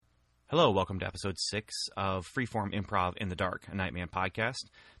Hello, welcome to episode 6 of Freeform Improv in the Dark, a Nightman podcast.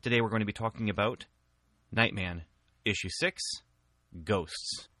 Today we're going to be talking about Nightman, issue 6,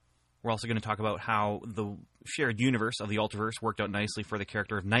 Ghosts. We're also going to talk about how the shared universe of the Ultraverse worked out nicely for the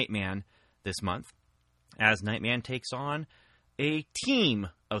character of Nightman this month, as Nightman takes on a team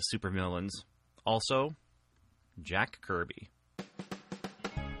of supervillains. Also, Jack Kirby.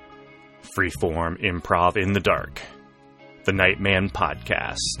 Freeform Improv in the Dark, the Nightman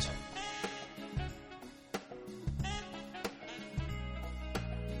podcast.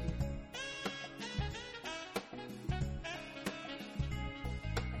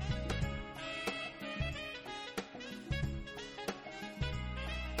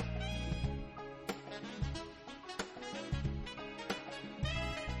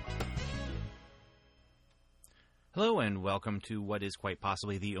 Hello and welcome to what is quite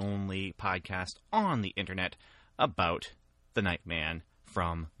possibly the only podcast on the internet about the Nightman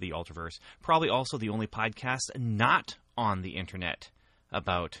from the Ultraverse. Probably also the only podcast not on the internet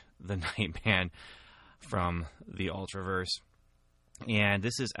about the Nightman from the Ultraverse. And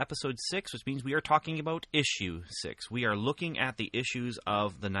this is episode 6, which means we are talking about issue 6. We are looking at the issues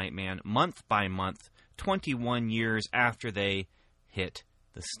of the Nightman month by month, 21 years after they hit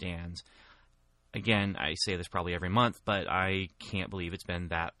the stands. Again, I say this probably every month, but I can't believe it's been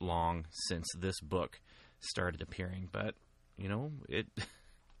that long since this book started appearing. But, you know, it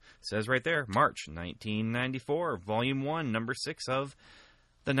says right there, March 1994, Volume 1, Number 6 of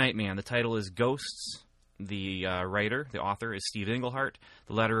The Nightman. The title is Ghosts. The the author is Steve Englehart.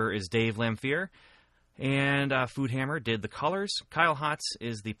 The letterer is Dave Lamphere. And Foodhammer did the colors. Kyle Hotz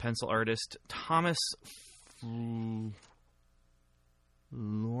is the pencil artist. Thomas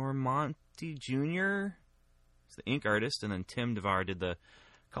Lormonti Jr. is the ink artist, and then Tim DeVar did the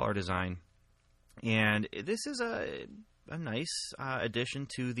color design. And this is a nice addition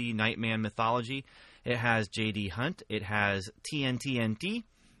to the Nightman mythology. It has J.D. Hunt. It has TNTNT.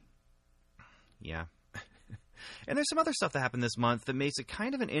 Yeah. And there's some other stuff that happened this month that makes it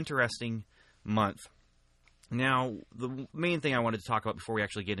kind of an interesting month. Now, the main thing I wanted to talk about before we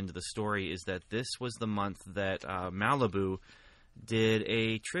actually get into the story is that this was the month that Malibu did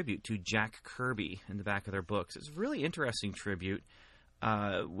a tribute to Jack Kirby in the back of their books. It's a really interesting tribute.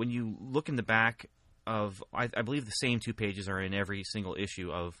 When you look in the back of, I believe the same 2 pages are in every single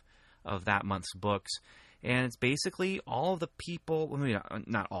issue of that month's books. And it's basically all of the people, well, maybe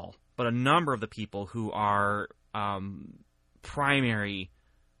not all, but a number of the people who are primary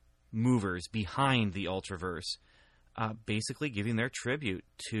movers behind the Ultraverse, basically giving their tribute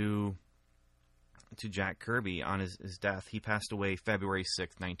to Jack Kirby on his death. He passed away February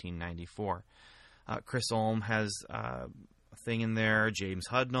 6th, 1994. Chris Ulm has a thing in there. James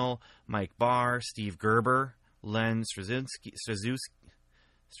Hudnall, Mike Barr, Steve Gerber, Len Strazewski,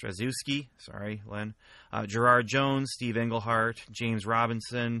 sorry, Len, Gerard Jones, Steve Englehart, James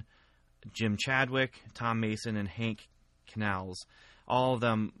Robinson, Jim Chadwick, Tom Mason, and Hank Canals. All of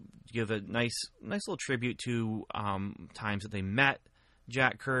them give a nice little tribute to times that they met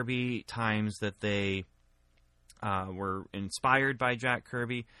Jack Kirby, times that they were inspired by Jack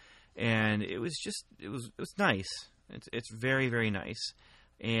Kirby, and it was nice. It's very, very nice.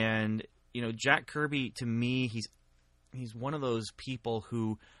 And you know, Jack Kirby, to me, he's one of those people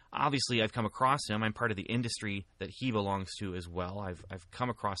who, obviously, I've come across him. I'm part of the industry that he belongs to as well. I've come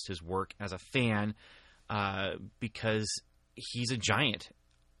across his work as a fan because he's a giant.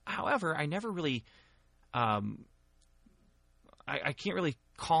 However, I never really I can't really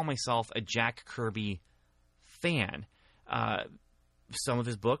call myself a Jack Kirby fan. Some of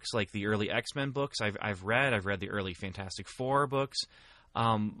his books, like the early X-Men books, I've read. I've read the early Fantastic Four books.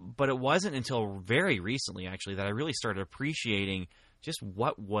 But it wasn't until very recently, actually, that I really started appreciating just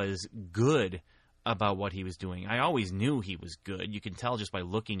what was good about what he was doing. I always knew he was good. You can tell just by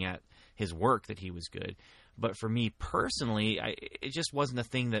looking at his work that he was good. But for me personally, it just wasn't a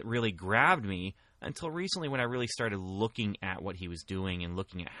thing that really grabbed me until recently, when I really started looking at what he was doing and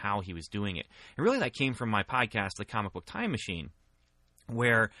looking at how he was doing it. And really that came from my podcast, The Comic Book Time Machine,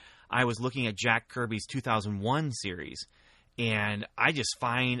 where I was looking at Jack Kirby's 2001 series. And I just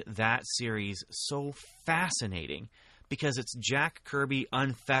find that series so fascinating because it's Jack Kirby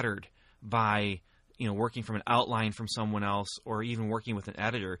unfettered by, you know, working from an outline from someone else or even working with an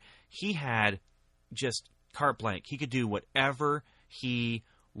editor. He had just carte blanche. He could do whatever he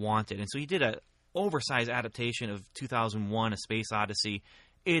wanted. And so he did a oversized adaptation of 2001, A Space Odyssey.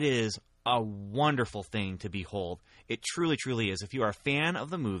 It is a wonderful thing to behold. It truly, truly is. If you are a fan of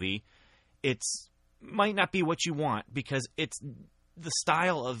the movie, it's might not be what you want because it's the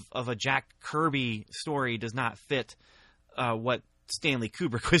style of a Jack Kirby story does not fit what Stanley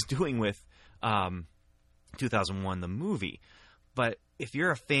Kubrick was doing with 2001, the movie. But if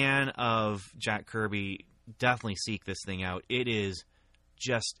you're a fan of Jack Kirby, definitely seek this thing out. It's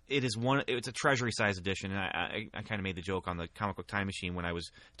a treasury-size edition, and I kind of made the joke on the Comic Book Time Machine when I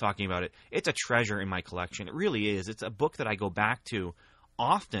was talking about it. It's a treasure in my collection. It really is. It's a book that I go back to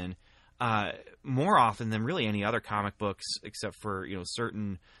often, more often than really any other comic books, except for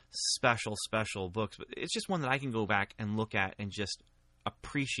certain special books. But it's just one that I can go back and look at and just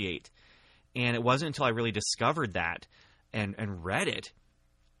appreciate. And it wasn't until I really discovered that and read it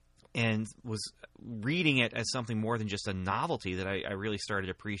and was reading it as something more than just a novelty that I really started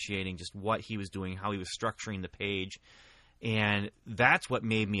appreciating just what he was doing, how he was structuring the page. And that's what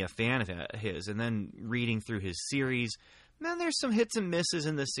made me a fan of his. And then reading through his series, man, there's some hits and misses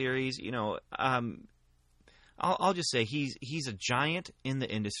in the series. I'll just say he's a giant in the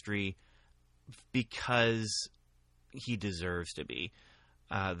industry because he deserves to be.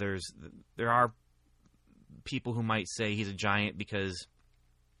 There are people who might say he's a giant because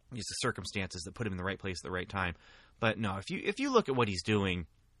it's the circumstances that put him in the right place at the right time. But no, if you look at what he's doing,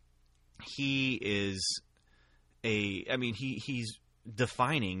 he is he's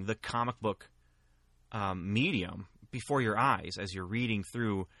defining the comic book medium before your eyes as you're reading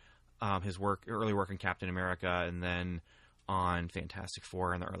through his early work in Captain America, and then on Fantastic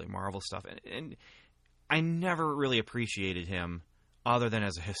Four and the early Marvel stuff. And I never really appreciated him other than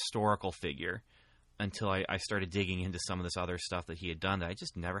as a historical figure until I started digging into some of this other stuff that he had done that I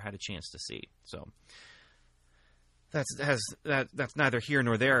just never had a chance to see. So that's neither here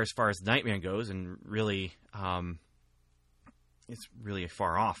nor there as far as Nightman goes, and really it's really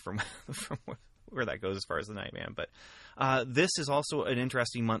far off from where that goes as far as the Nightman. But this is also an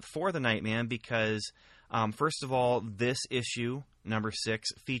interesting month for the Nightman because, first of all, this issue, number 6,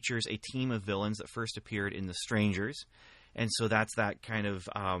 features a team of villains that first appeared in The Strangers. And so that's that kind of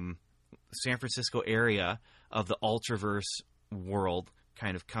San Francisco area of the Ultraverse world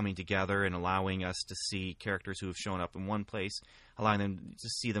kind of coming together and allowing us to see characters who have shown up in one place, allowing them to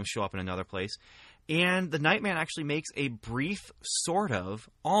see them show up in another place. And the Nightman actually makes a brief, sort of,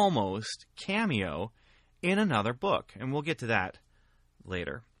 almost cameo in another book. And we'll get to that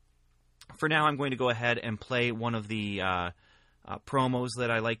later. For now, I'm going to go ahead and play one of the promos that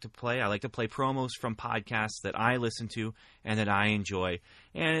I like to play. I like to play promos from podcasts that I listen to and that I enjoy.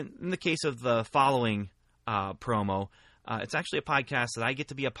 And in the case of the following promo, it's actually a podcast that I get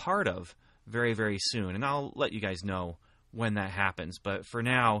to be a part of very, very soon. And I'll let you guys know when that happens. But for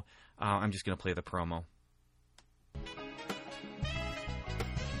now, I'm just going to play the promo.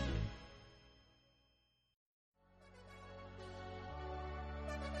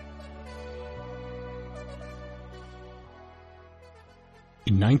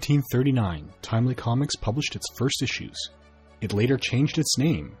 In 1939, Timely Comics published its first issues. It later changed its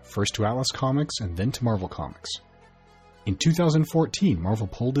name, first to Atlas Comics and then to Marvel Comics. In 2014, Marvel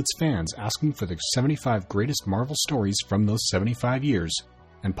polled its fans asking for the 75 greatest Marvel stories from those 75 years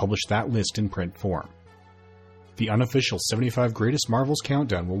and published that list in print form. The unofficial 75 Greatest Marvels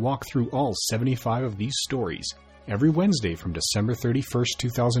Countdown will walk through all 75 of these stories every Wednesday from December 31st,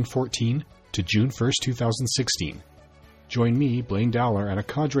 2014 to June 1st, 2016. Join me, Blaine Dowler, and a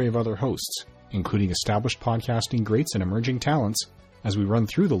cadre of other hosts, including established podcasting greats and emerging talents, as we run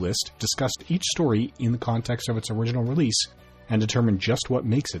through the list, discuss each story in the context of its original release, and determine just what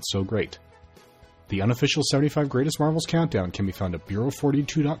makes it so great. The unofficial 75 Greatest Marvels Countdown can be found at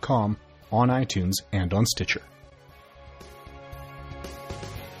Bureau42.com, on iTunes, and on Stitcher.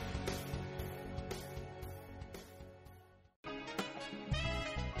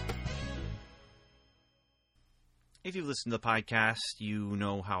 If you've listened to the podcast, you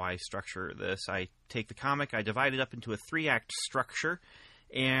know how I structure this. I take the comic, I divide it up into a 3-act structure,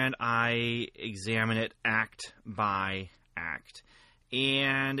 and I examine it act by act.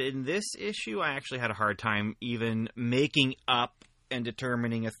 And in this issue, I actually had a hard time even making up and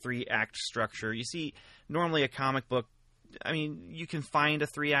determining a 3-act structure. You see, normally a comic book, I mean, you can find a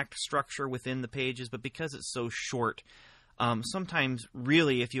 3-act structure within the pages, but because it's so short, sometimes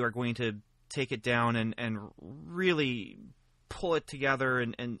really if you are going to take it down and really pull it together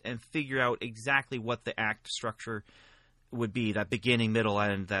and figure out exactly what the act structure would be, that beginning, middle,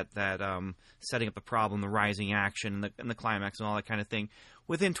 end, that setting up the problem, the rising action, and the climax, and all that kind of thing.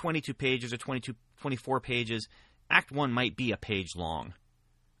 Within 22 pages or 24 pages, Act 1 might be a page long.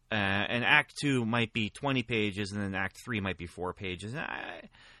 And Act 2 might be 20 pages, and then Act 3 might be 4 pages.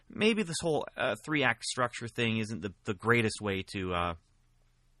 Maybe this whole 3-act structure thing isn't the greatest way to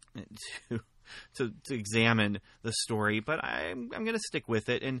examine the story, but I'm going to stick with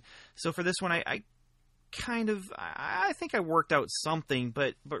it. And so for this one, I I think I worked out something,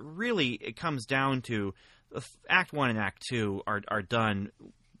 but really it comes down to Act 1 and Act 2 are done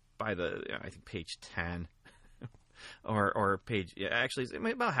by I think page 10 or page, actually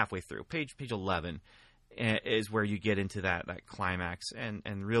about halfway through, page 11 is where you get into that climax,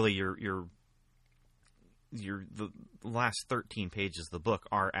 and really the last 13 pages of the book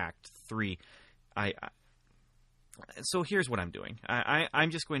are Act 3. So here's what I'm doing.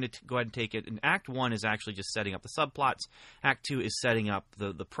 I'm just going to go ahead and take it. And Act 1 is actually just setting up the subplots. Act 2 is setting up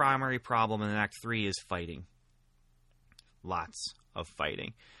the primary problem. And then Act 3 is fighting. Lots of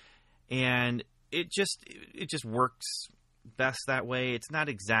fighting. And it just works best that way. It's not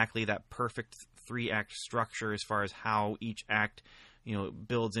exactly that perfect 3-act structure as far as how each act,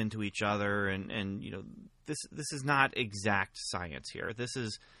 builds into each other. And this is not exact science here. This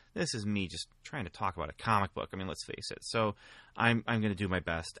is me just trying to talk about a comic book. I mean, let's face it. So I'm going to do my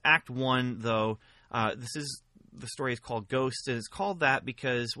best. Act 1, though, the story is called Ghost. And it's called that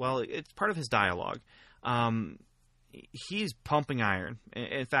because, well, it's part of his dialogue. He's pumping iron.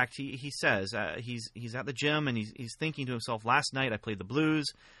 In fact, he says he's at the gym and he's thinking to himself, last night I played the blues.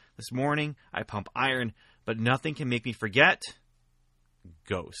 This morning I pump iron, but nothing can make me forget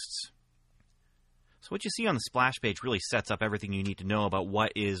ghosts. So what you see on the splash page really sets up everything you need to know about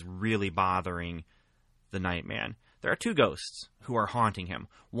what is really bothering the Nightman. There are 2 ghosts who are haunting him.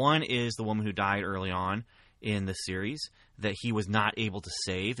 One is the woman who died early on in the series that he was not able to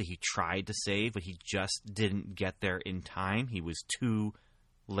save, that he tried to save, but he just didn't get there in time. He was too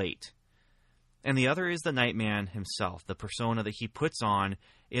late. And the other is the Nightman himself, the persona that he puts on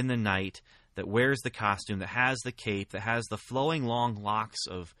in the night, that wears the costume, that has the cape, that has the flowing long locks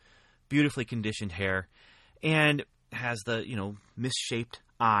of beautifully conditioned hair, and has the, misshaped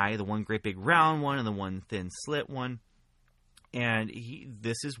eye, the one great big round one and the one thin slit one. And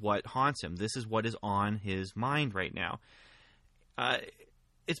this is what haunts him. This is what is on his mind right now.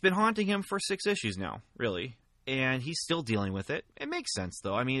 It's been haunting him for 6 issues now, really. And he's still dealing with it. It makes sense,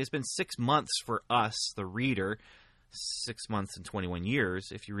 though. I mean, it's been 6 months for us, the reader. 6 months and 21 years,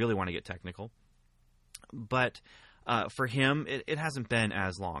 if you really want to get technical. But for him, it hasn't been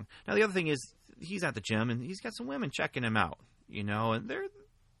as long. Now, the other thing is, he's at the gym, and he's got some women checking him out, and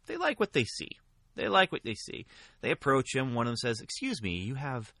they like what they see. They like what they see. They approach him. One of them says, "Excuse me, you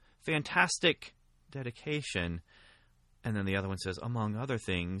have fantastic dedication." And then the other one says, "Among other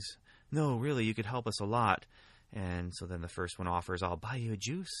things, no, really, you could help us a lot." And so then the first one offers, "I'll buy you a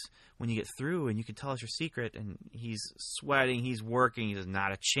juice when you get through, and you can tell us your secret." And he's sweating, he's working, he says,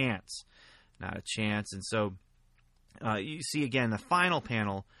 "Not a chance. Not a chance." And so you see, again, the final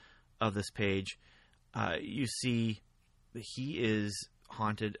panel of this page, you see that he is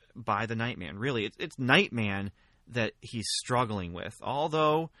haunted by the Nightman. Really, it's Nightman that he's struggling with,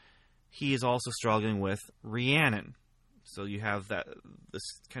 although he is also struggling with Rhiannon. So you have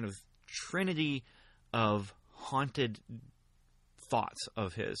this kind of trinity of haunted thoughts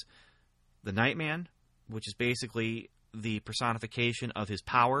of his. The Nightman, which is basically the personification of his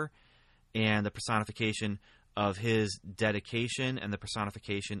power and the personification of his dedication and the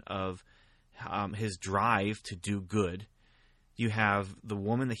personification of his drive to do good. You have the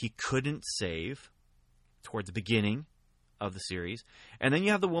woman that he couldn't save toward the beginning of the series. And then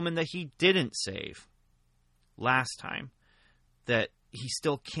you have the woman that he didn't save last time, that he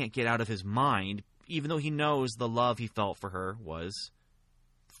still can't get out of his mind, even though he knows the love he felt for her was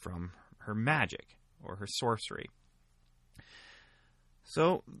from her magic or her sorcery.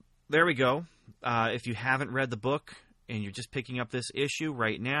 So there we go. If you haven't read the book and you're just picking up this issue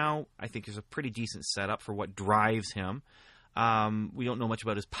right now, I think there's a pretty decent setup for what drives him. We don't know much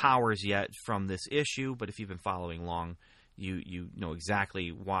about his powers yet from this issue, but if you've been following along, you know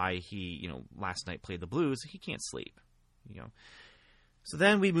exactly why he, last night played the blues. He can't sleep, So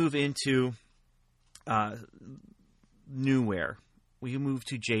then we move into Newwhere. We move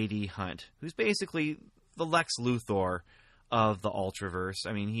to J.D. Hunt, who's basically the Lex Luthor of the Ultraverse.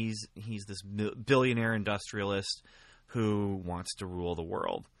 I mean, he's this billionaire industrialist who wants to rule the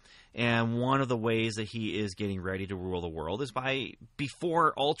world. And one of the ways that he is getting ready to rule the world is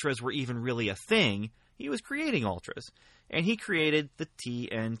before Ultras were even really a thing, he was creating Ultras. And he created the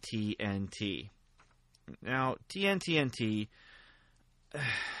TNT-NT. Now, TNT-NT, the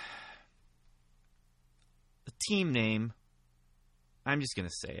team name, I'm just going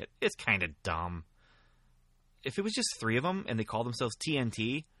to say it, it's kind of dumb. If it was just 3 of them and they called themselves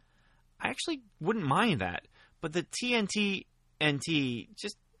TNT, I actually wouldn't mind that. But the TNT-NT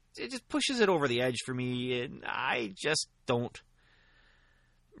just pushes it over the edge for me, and I just don't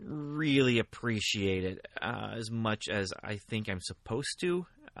really appreciate it as much as I think I'm supposed to.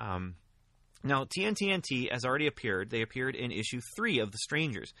 Now, TNTNT has already appeared. They appeared in issue 3 of The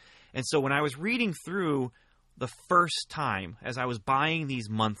Strangers. And so when I was reading through the first time, as I was buying these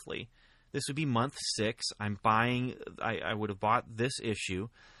monthly, this would be month 6. I would have bought this issue,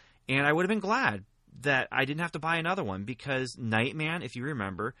 and I would have been glad that I didn't have to buy another one, because Nightman, if you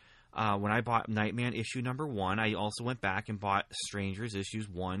remember, when I bought Nightman issue number 1, I also went back and bought Strangers issues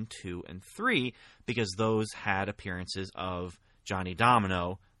 1, 2, and 3, because those had appearances of Johnny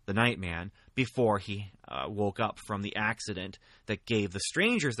Domino, the Nightman, before he woke up from the accident that gave the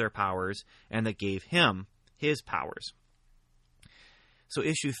Strangers their powers and that gave him his powers. So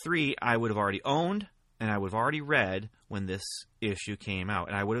issue 3 I would have already owned, and I would have already read when this issue came out,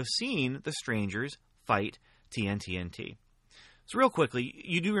 and I would have seen the Strangers fight TNTNT. So real quickly,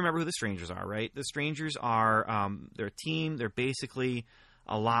 you do remember who the Strangers are, right? The Strangers are, they're a team. They're basically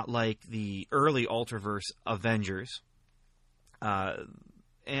a lot like the early Ultraverse Avengers.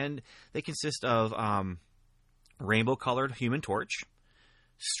 And they consist of rainbow-colored Human Torch,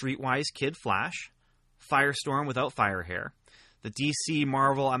 Streetwise Kid Flash, Firestorm without fire hair, the DC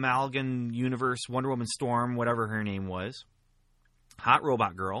Marvel Amalgam Universe Wonder Woman Storm, whatever her name was, Hot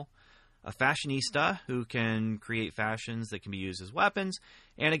Robot Girl, a fashionista who can create fashions that can be used as weapons,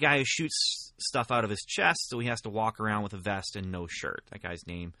 and a guy who shoots stuff out of his chest, so he has to walk around with a vest and no shirt. That guy's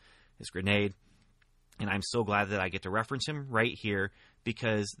name is Grenade. And I'm so glad that I get to reference him right here,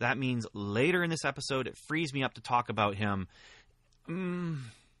 because that means later in this episode, it frees me up to talk about him.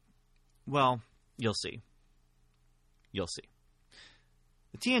 Well, you'll see. You'll see.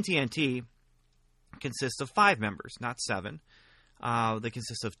 The TNTNT consists of 5 members, not 7. They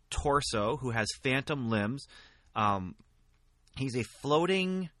consist of Torso, who has phantom limbs. He's a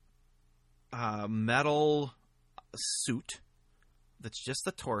floating metal suit that's just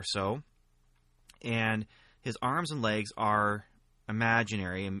the torso, and his arms and legs are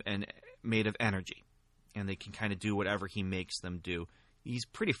imaginary and made of energy, and they can kind of do whatever he makes them do. He's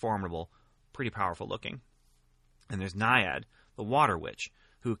pretty formidable, pretty powerful looking. And there's Naiad, the Water Witch,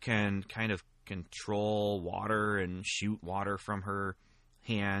 who can kind of control water and shoot water from her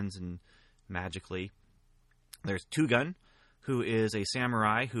hands and magically. There's Tugun, who is a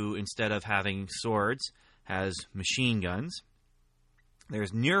samurai who, instead of having swords, has machine guns.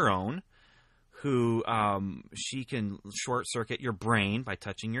 There's Neurone, who she can short-circuit your brain by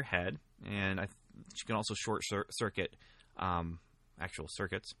touching your head, and she can also short-circuit actual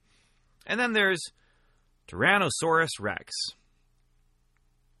circuits. And then there's Tyrannosaurus Rex,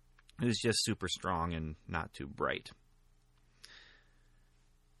 who's just super strong and not too bright.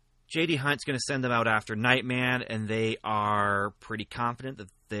 J.D. Hunt's going to send them out after Nightman, and they are pretty confident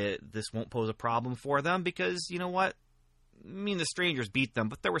that this won't pose a problem for them, because, you know what? I mean, the Strangers beat them,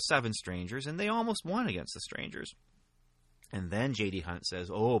 but there were 7 Strangers, and they almost won against the Strangers. And then J.D. Hunt says,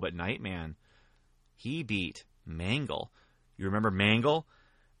 oh, but Nightman, he beat Mangle. You remember Mangle?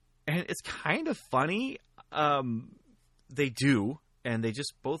 And it's kind of funny. They do, and they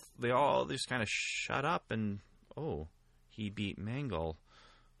just kind of shut up and, oh, he beat Mangle.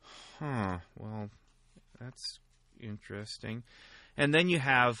 Huh, well, that's interesting. And then he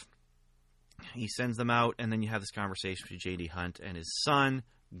sends them out, and then you have this conversation with J.D. Hunt and his son,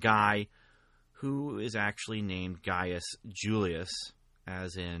 Guy, who is actually named Gaius Julius,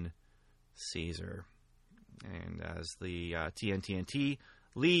 as in Caesar. And as the TNTNT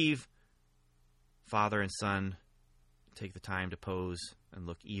leave, father and son take the time to pose and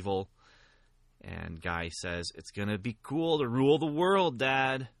look evil. And Guy says, it's going to be cool to rule the world,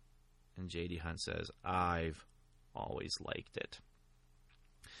 Dad. And J.D. Hunt says, I've always liked it.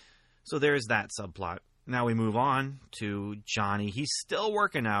 So there's that subplot. Now we move on to Johnny. He's still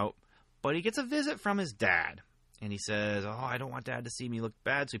working out, but he gets a visit from his dad. And he says, oh, I don't want Dad to see me look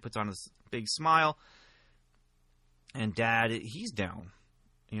bad. So he puts on his big smile. And Dad, he's down.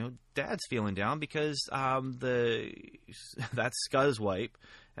 You know, Dad's feeling down because that scuzzwipe,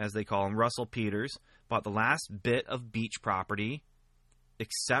 as they call him, Russell Peters, bought the last bit of beach property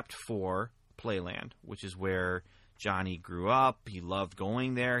except for Playland, which is where Johnny grew up. He loved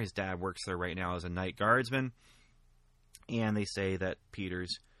going there. His dad works there right now as a night guardsman. And they say that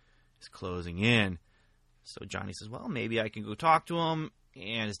Peters is closing in. So Johnny says, well, maybe I can go talk to him.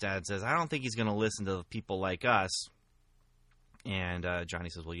 And his dad says, I don't think he's going to listen to people like us. And Johnny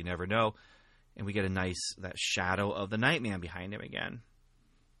says, well, you never know. And we get that shadow of the Nightman behind him again.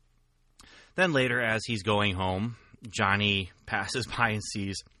 Then later, as he's going home, Johnny passes by and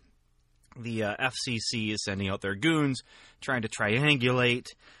sees the FCC is sending out their goons, trying to triangulate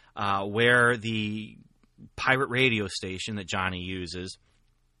where the pirate radio station that Johnny uses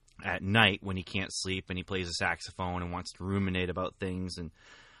at night when he can't sleep and he plays a saxophone and wants to ruminate about things. And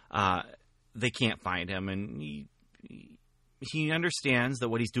they can't find him, and he understands that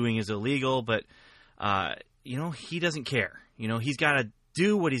what he's doing is illegal, but he doesn't care. He's got to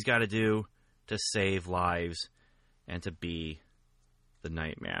do what he's got to do to save lives and to be the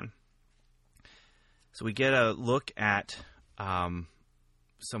Nightman. So we get a look at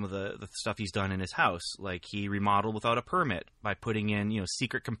some of the stuff he's done in his house. Like, he remodeled without a permit by putting in,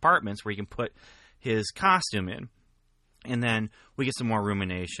 secret compartments where he can put his costume in. And then we get some more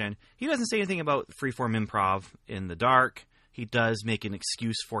rumination. He doesn't say anything about freeform improv in the dark. He does make an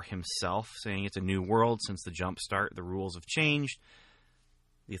excuse for himself, saying it's a new world since the jump start. The rules have changed.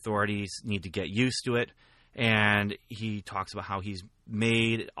 The authorities need to get used to it. And he talks about how he's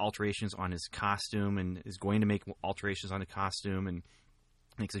made alterations on his costume and is going to make alterations on the costume, and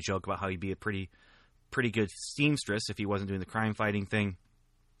makes a joke about how he'd be a pretty good seamstress if he wasn't doing the crime fighting thing.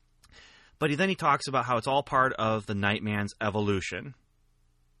 But then he talks about how it's all part of the Nightman's evolution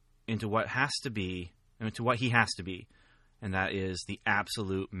into what has to be, into what he has to be, and that is the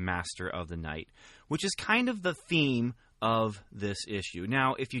absolute master of the night, which is kind of the theme of this issue.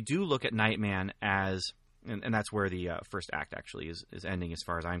 Now, if you do look at Nightman as, and that's where the first act actually is ending as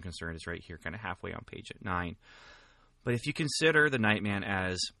far as I'm concerned, it's right here kind of halfway on page 9. But if you consider the Nightman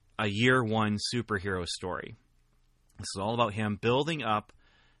as a year one superhero story, this is all about him building up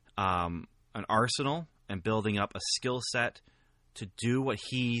an arsenal and building up a skill set to do what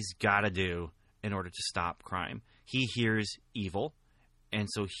he's got to do in order to stop crime. He hears evil, and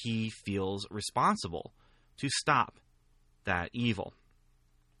so he feels responsible to stop that evil.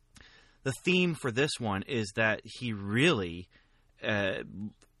 The theme for this one is that he really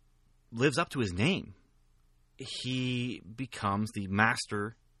lives up to his name. He becomes the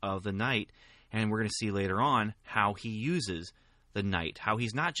master of the night, and we're going to see later on how he uses the night, how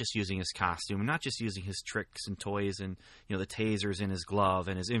he's not just using his costume and not just using his tricks and toys and the tasers in his glove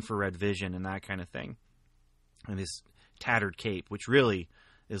and his infrared vision and that kind of thing, and his tattered cape, which really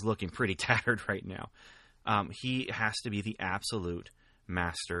is looking pretty tattered right now. He has to be the absolute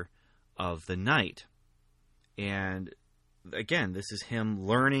master of the night. And again, this is him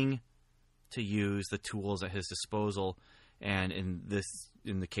learning to use the tools at his disposal. And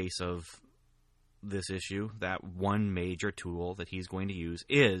in the case of this issue, that one major tool that he's going to use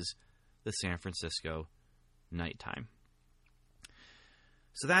is the San Francisco nighttime.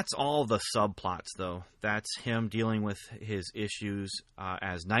 So that's all the subplots, though. That's him dealing with his issues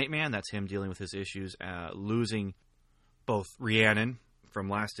as Nightman. That's him dealing with his issues losing both Rhiannon from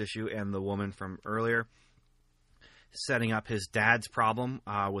last issue and the woman from earlier. Setting up his dad's problem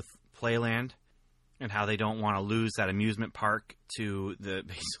with Playland and how they don't want to lose that amusement park to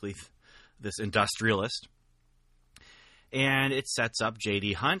basically this industrialist. And it sets up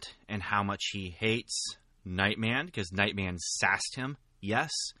J.D. Hunt and how much he hates Nightman because Nightman sassed him.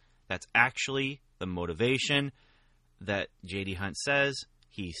 Yes, that's actually the motivation that J.D. Hunt says.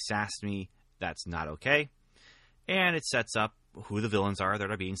 He sassed me. That's not okay. And it sets up who the villains are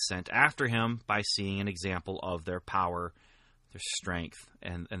that are being sent after him by seeing an example of their power, their strength,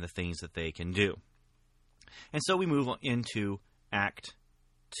 and the things that they can do. And so we move into Act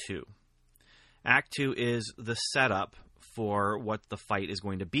 2. Act 2 is the setup for what the fight is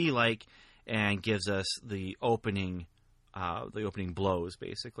going to be like and gives us the opening blows,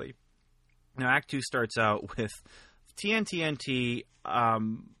 basically. Now, Act 2 starts out with TNT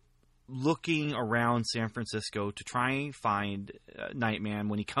looking around San Francisco to try and find Nightman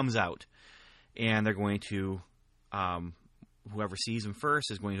when he comes out. And they're going to, whoever sees him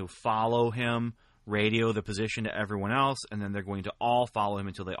first is going to follow him, radio the position to everyone else, and then they're going to all follow him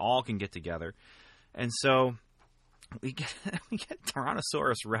until they all can get together. And so we get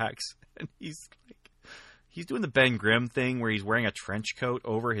Tyrannosaurus Rex, and he's doing the Ben Grimm thing where he's wearing a trench coat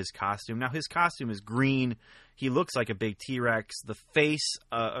over his costume. Now, his costume is green. He looks like a big T-Rex. The face,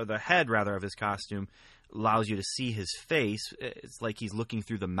 or the head, rather, of his costume allows you to see his face. It's like he's looking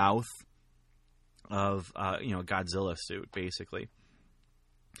through the mouth of, a Godzilla suit, basically.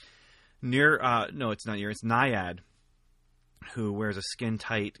 It's Nyad, who wears a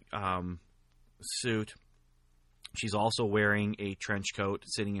skin-tight suit. She's also wearing a trench coat,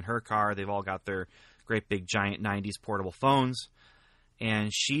 sitting in her car. They've all got their great big giant 90s portable phones.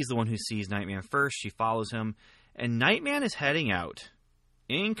 And she's the one who sees Nightman first. She follows him. And Nightman is heading out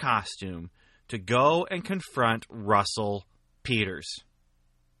in costume to go and confront Russell Peters.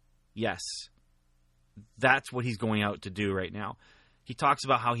 Yes, that's what he's going out to do right now. He talks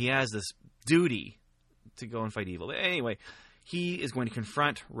about how he has this duty to go and fight evil. But anyway, he is going to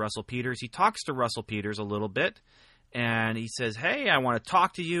confront Russell Peters. He talks to Russell Peters a little bit. And he says, hey, I want to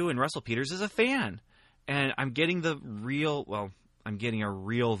talk to you. And Russell Peters is a fan. And I'm getting the real, I'm getting a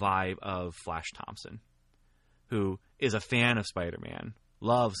real vibe of Flash Thompson, who is a fan of Spider-Man,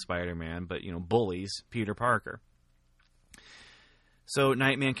 loves Spider-Man, but, bullies Peter Parker. So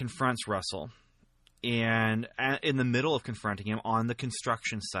Nightman confronts Russell, and in the middle of confronting him on the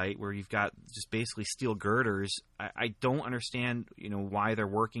construction site where you've got just basically steel girders, I don't understand, why they're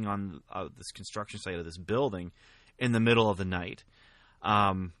working on this construction site of this building in the middle of the night.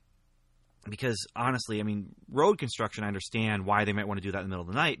 Because honestly, road construction, I understand why they might want to do that in the middle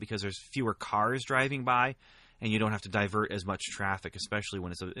of the night, because there's fewer cars driving by and you don't have to divert as much traffic, especially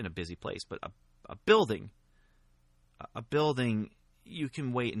when it's in a busy place. But a building, you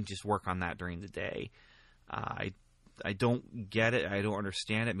can wait and just work on that during the day. I don't get it. I don't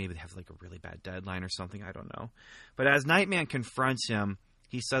understand it. Maybe they have like a really bad deadline or something. I don't know. But as Nightman confronts him,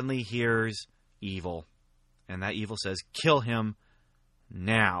 he suddenly hears evil. And that evil says, "Kill him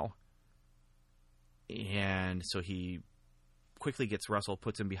now." And so he quickly gets Russell,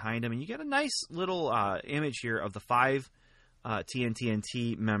 puts him behind him. And you get a nice little image here of the 5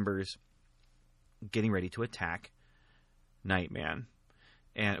 TNT members getting ready to attack Nightman.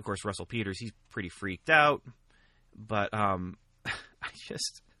 And, of course, Russell Peters, he's pretty freaked out. But I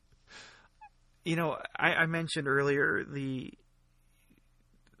just, I mentioned earlier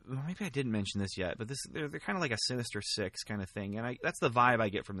maybe I didn't mention this yet, but they're kind of like a Sinister Six kind of thing. And that's the vibe I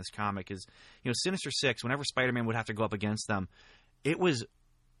get from this comic is, Sinister Six, whenever Spider-Man would have to go up against them, it was,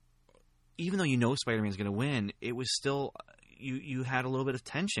 even though Spider-Man's going to win, it was still, you had a little bit of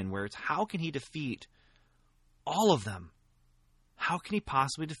tension where it's, how can he defeat all of them? How can he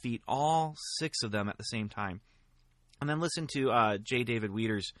possibly defeat all 6 of them at the same time? And then listen to J. David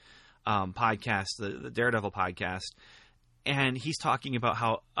Weeder's podcast, the Daredevil podcast, and he's talking about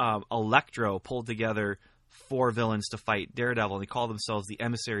how Electro pulled together 4 villains to fight Daredevil, and they call themselves the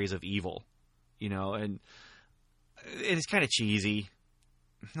Emissaries of Evil, and it's kind of cheesy.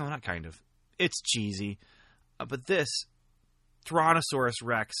 No, not kind of. It's cheesy. But this, Tyrannosaurus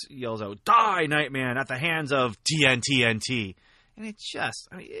Rex yells out, "Die, Nightman, at the hands of TNT." And it just,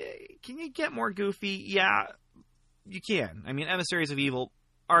 can you get more goofy? Yeah, you can. Emissaries of Evil,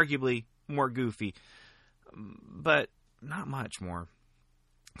 arguably more goofy, but not much more.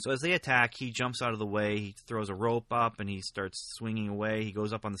 So as they attack, he jumps out of the way, he throws a rope up, and he starts swinging away. He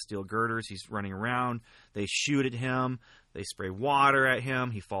goes up on the steel girders, he's running around. They shoot at him, they spray water at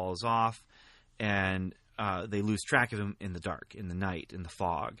him, he falls off, and they lose track of him in the dark, in the night, in the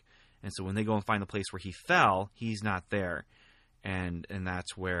fog. And so when they go and find the place where he fell, he's not there. And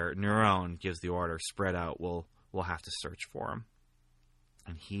that's where Neurone gives the order, "Spread out, we'll have to search for him."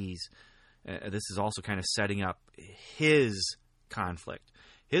 And this is also kind of setting up his conflict.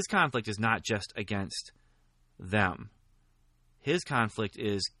 His conflict is not just against them. His conflict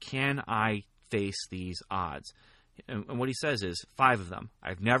is, can I face these odds? And what he says is, 5 of them.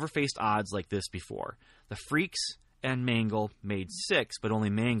 I've never faced odds like this before. The Freaks and Mangle made 6, but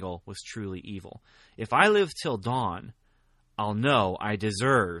only Mangle was truly evil. If I live till dawn, I'll know I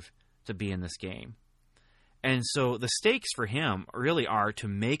deserve to be in this game. And so the stakes for him really are to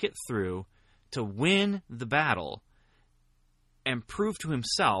make it through, to win the battle, and prove to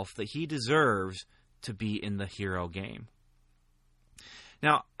himself that he deserves to be in the hero game.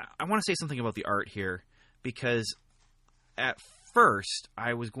 Now, I want to say something about the art here, because at first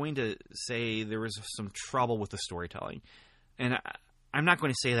I was going to say there was some trouble with the storytelling. And I'm not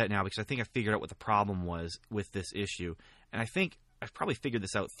going to say that now, because I think I figured out what the problem was with this issue. And I think I've probably figured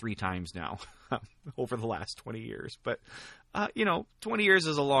this out 3 times now over the last 20 years. But, 20 years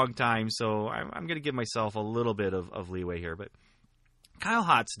is a long time, so I'm going to give myself a little bit of leeway here. But Kyle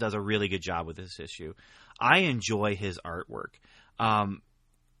Hotz does a really good job with this issue. I enjoy his artwork.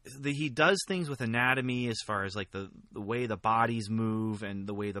 He does things with anatomy as far as like the way the bodies move and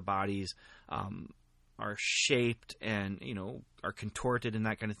the way the bodies are shaped and, are contorted and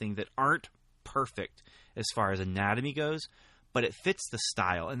that kind of thing that aren't perfect as far as anatomy goes, but it fits the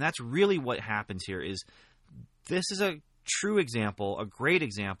style. And that's really what happens here. Is this is a true example, a great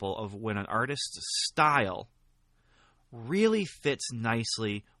example of when an artist's style really fits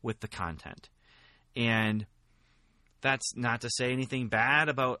nicely with the content. And that's not to say anything bad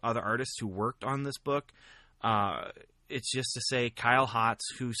about other artists who worked on this book. It's just to say Kyle Hotz,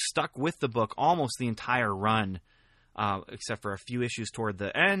 who stuck with the book almost the entire run, except for a few issues toward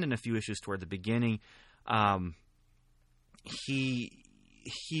the end and a few issues toward the beginning,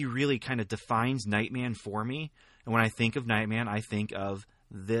 he really kind of defines Nightman for me. And when I think of Nightman, I think of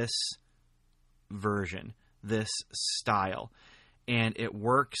this version, this style. And it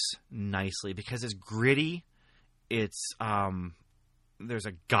works nicely because it's gritty. It's there's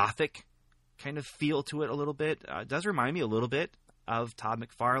a gothic kind of feel to it a little bit. It does remind me a little bit of Todd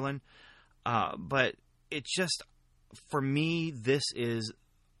McFarlane. But it just, for me, this is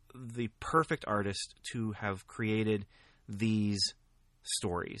the perfect artist to have created these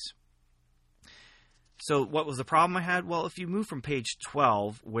stories. So what was the problem I had? Well, if you move from page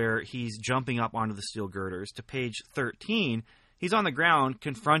 12, where he's jumping up onto the steel girders, to page 13, he's on the ground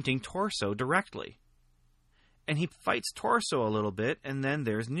confronting Torso directly. And he fights Torso a little bit, and then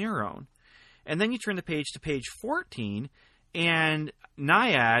there's Neron. And then you turn the page to page 14, and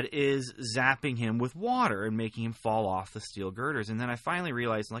Naiad is zapping him with water and making him fall off the steel girders. And then I finally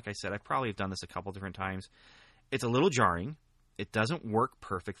realized, and like I said, I probably have done this a couple different times, it's a little jarring. It doesn't work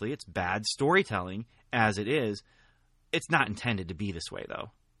perfectly. It's bad storytelling as it is. It's not intended to be this way,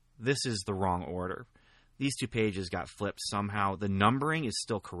 though. This is the wrong order. These two pages got flipped somehow. The numbering is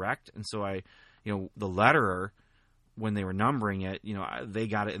still correct, and so the letterer, when they were numbering it, they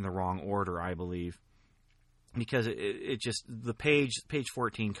got it in the wrong order, I believe, because it just, the page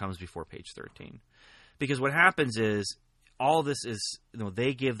 14 comes before page 13. Because what happens is, all this is,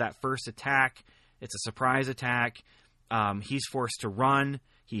 they give that first attack. It's a surprise attack. He's forced to run.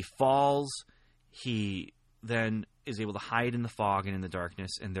 He falls. He then is able to hide in the fog and in the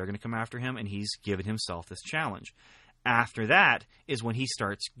darkness, and they're going to come after him, and he's given himself this challenge. After that is when he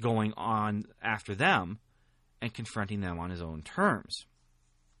starts going on after them and confronting them on his own terms.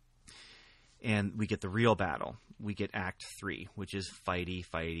 And we get the real battle. We get Act 3, which is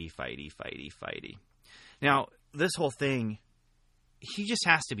fighty. Now, this whole thing, he just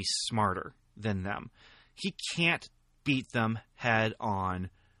has to be smarter than them. He can't beat them head on,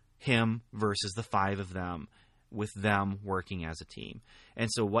 him versus the 5 of them, with them working as a team. And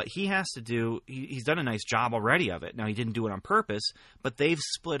so what he has to do, he's done a nice job already of it. Now, he didn't do it on purpose, but they've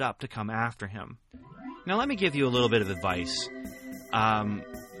split up to come after him. Now, let me give you a little bit of advice.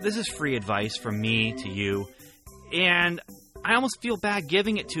 This is free advice from me to you, and I almost feel bad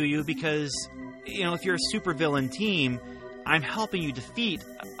giving it to you because, if you're a supervillain team, I'm helping you defeat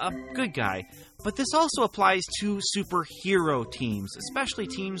a good guy. But this also applies to superhero teams, especially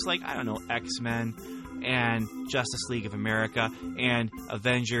teams like, X-Men and Justice League of America and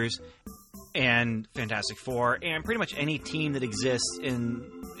Avengers and Fantastic Four and pretty much any team that exists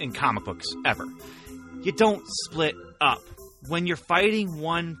in comic books ever. You don't split up. When you're fighting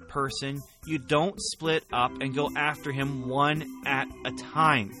one person, you don't split up and go after him one at a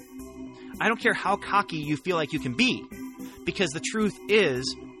time. I don't care how cocky you feel like you can be, because the truth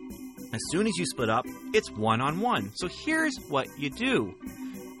is, as soon as you split up, it's one-on-one. So here's what you do.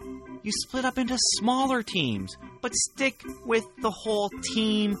 You split up into smaller teams, but stick with the whole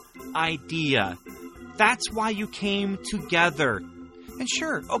team idea. That's why you came together. And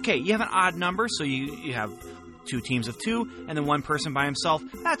sure, okay, you have an odd number, so you have 2 teams of 2, and then one person by himself.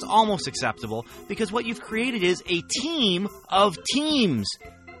 That's almost acceptable, because what you've created is a team of teams.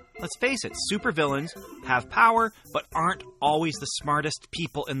 Let's face it, supervillains have power, but aren't always the smartest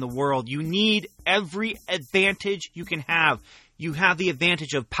people in the world. You need every advantage you can have. You have the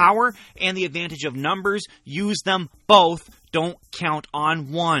advantage of power and the advantage of numbers. Use them both. Don't count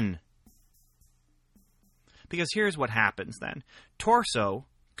on one. Because here's what happens then. Torso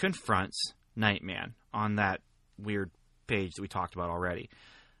confronts Nightman on that weird page that we talked about already.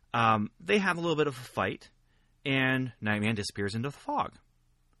 They have a little bit of a fight, and Nightman disappears into the fog.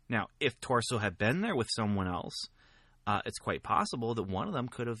 Now, if Torso had been there with someone else, it's quite possible that one of them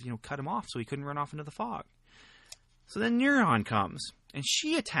could have, cut him off so he couldn't run off into the fog. So then Neron comes, and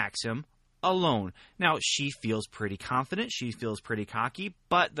she attacks him alone. Now, she feels pretty confident, she feels pretty cocky,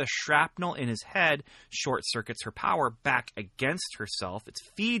 but the shrapnel in his head short-circuits her power back against herself. It's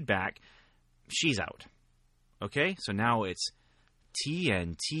feedback. She's out. Okay? So now it's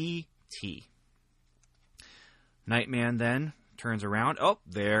TNT. Nightman then turns around. Oh,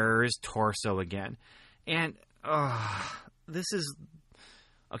 there's Torso again. And this is...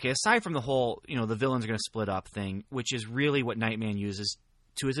 Okay, aside from the whole, the villains are going to split up thing, which is really what Nightman uses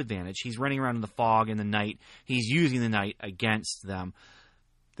to his advantage. He's running around in the fog in the night. He's using the night against them.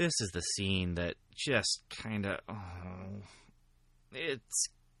 This is the scene that just kind of... it's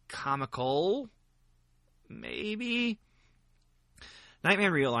comical, maybe?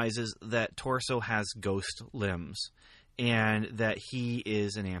 Nightman realizes that Torso has ghost limbs and that he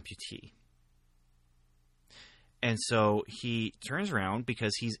is an amputee. And so he turns around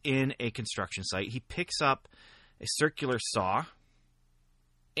because he's in a construction site. He picks up a circular saw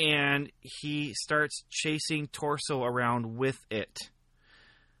and he starts chasing Torso around with it.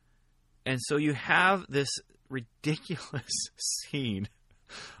 And so you have this ridiculous scene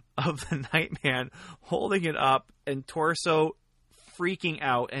of the Nightman holding it up and Torso freaking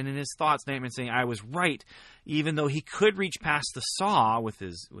out, and in his thoughts, Nightman's saying, "I was right," even though he could reach past the saw with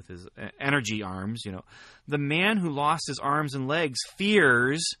his energy arms. The man who lost his arms and legs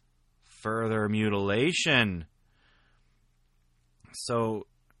fears further mutilation. So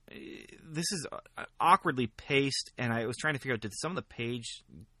this is awkwardly paced, and I was trying to figure out, did some of the page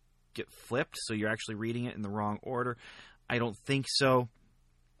get flipped so you're actually reading it in the wrong order? I don't think so,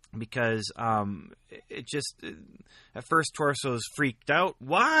 because it just, at first Torso's freaked out,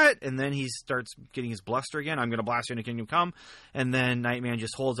 what? And then he starts getting his bluster again, I'm going to blast you into Kingdom Come, and then Nightman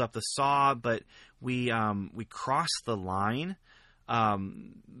just holds up the saw, but we cross the line,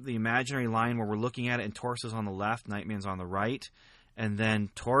 the imaginary line where we're looking at it, and Torso's on the left, Nightman's on the right, and then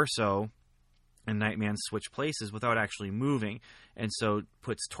Torso and Nightman switch places without actually moving, and so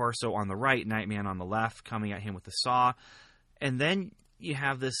puts Torso on the right, Nightman on the left, coming at him with the saw. And then you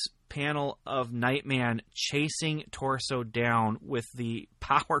have this panel of Nightman chasing Torso down with the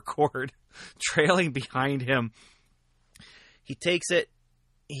power cord trailing behind him. He takes it,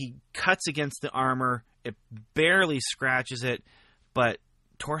 he cuts against the armor, it barely scratches it, but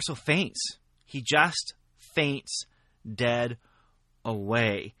Torso faints. He just faints dead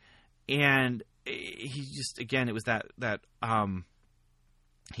away. And he just, again, it was that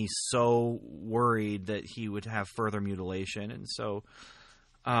he's so worried that he would have further mutilation, and so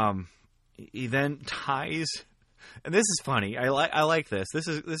he then ties, and this is funny, I like this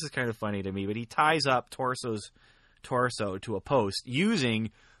is kind of funny to me, but he ties up Torso's torso to a post using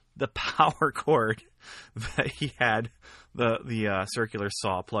the power cord that he had the circular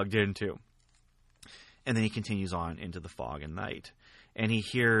saw plugged into. And then he continues on into the fog and night, and he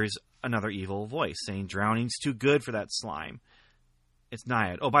hears another evil voice saying, "Drowning's too good for that slime." It's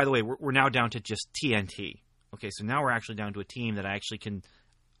Naiad. Oh, by the way, we're now down to just TNT. Okay, so now we're actually down to a team that I actually can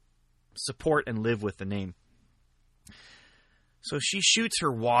support and live with the name. So she shoots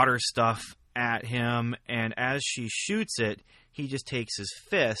her water stuff at him, and as she shoots it, he just takes his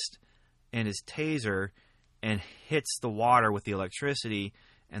fist and his taser and hits the water with the electricity,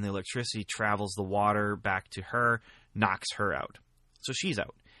 and the electricity travels the water back to her, knocks her out. So she's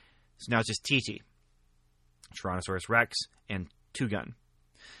out. So now it's just TT, Tyrannosaurus Rex, and Two Gun.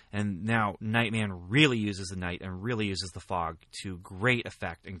 And now Nightman really uses the night and really uses the fog to great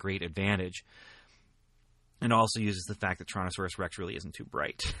effect and great advantage. And also uses the fact that Tyrannosaurus Rex really isn't too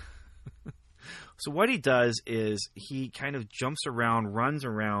bright. So what he does is he kind of jumps around, runs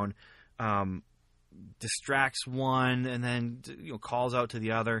around, distracts one, and then calls out to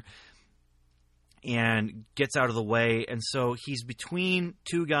the other, and gets out of the way. And so he's between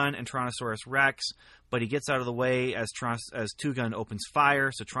Two Gun and Tyrannosaurus Rex, but he gets out of the way as Two Gun opens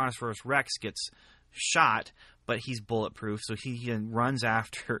fire. So Tyrannosaurus Rex gets shot, but he's bulletproof. So he then runs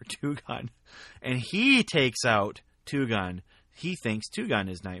after Two Gun, and he takes out Two Gun. He thinks Two Gun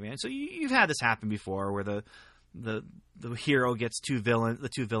is Nightman. So you've had this happen before, where the hero gets the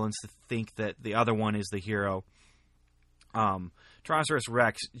two villains to think that the other one is the hero. Tyrannosaurus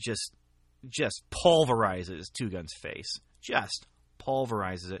Rex just pulverizes Two Gun's face. Just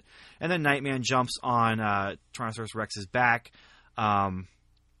pulverizes it. And then Nightman jumps on Tyrannosaurus Rex's back,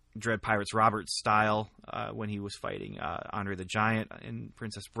 Dread Pirates Roberts style, when he was fighting Andre the Giant in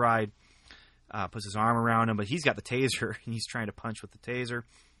Princess Bride. Puts his arm around him, but he's got the taser, and he's trying to punch with the taser,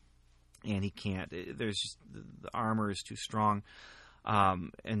 and he can't. There's just, the armor is too strong.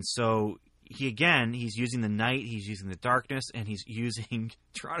 And so he's using the night, he's using the darkness, and he's using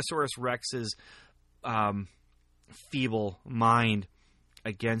Tyrannosaurus Rex's feeble mind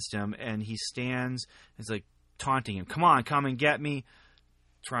against him, and he stands, it's like taunting him, come on, come and get me.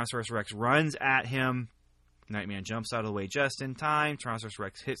 Tyrannosaurus Rex runs at him. Nightman jumps out of the way just in time. Tyrannosaurus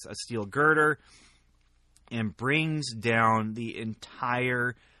Rex hits a steel girder and brings down the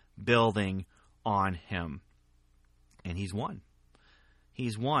entire building on him. And he's won.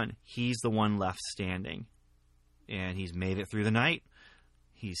 He's won. He's the one left standing. And he's made it through the night.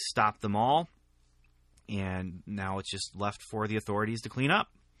 He's stopped them all. And now it's just left for the authorities to clean up.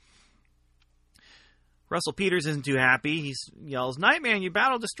 Russell Peters isn't too happy. He yells, "Nightman, you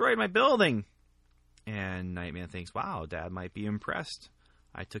battle destroyed my building." And Nightman thinks, wow, Dad might be impressed.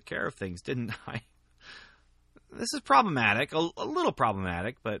 I took care of things, didn't I? This is problematic, a little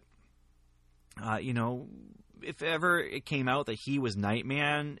problematic, but, if ever it came out that he was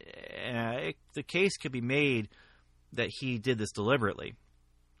Nightman, the case could be made that he did this deliberately.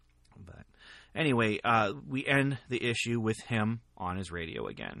 But anyway, we end the issue with him on his radio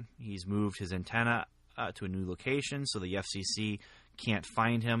again. He's moved his antenna to a new location, so the FCC can't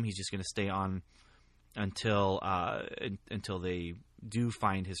find him. He's just going to stay on until they do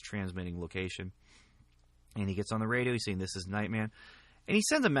find his transmitting location. And he gets on the radio. He's saying, "This is Nightman." And he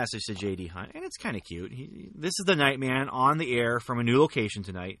sends a message to J.D. Hunt, and it's kind of cute. This is the Nightman on the air from a new location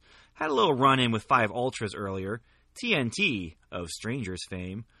tonight. Had a little run-in with 5 Ultras earlier. TNT, of Strangers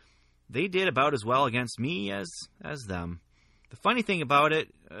fame. They did about as well against me as them. The funny thing about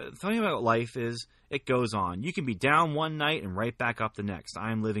life is it goes on. You can be down one night and right back up the next.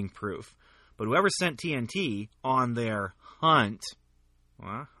 I'm living proof. But whoever sent TNT on their hunt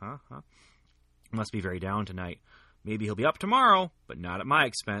must be very down tonight. Maybe he'll be up tomorrow, but not at my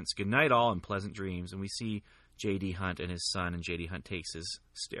expense. Good night all and pleasant dreams. And we see J.D. Hunt and his son, and J.D. Hunt takes his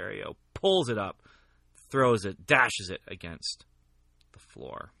stereo, pulls it up, throws it, dashes it against the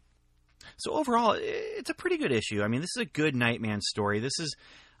floor. So overall, it's a pretty good issue. I mean, this is a good Nightman story. This is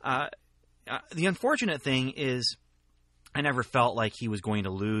the unfortunate thing is I never felt like he was going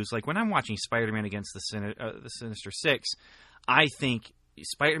to lose. Like when I'm watching Spider-Man against the Sinister Six, I think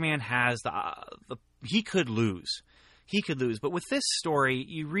Spider-Man has he could lose. He could lose. But with this story,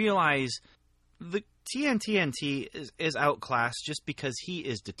 you realize the TNT is outclassed just because he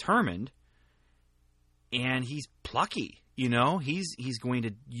is determined and he's plucky. You know, he's going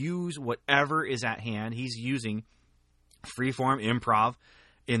to use whatever is at hand. He's using freeform improv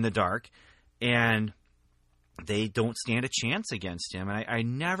in the dark, and they don't stand a chance against him. And I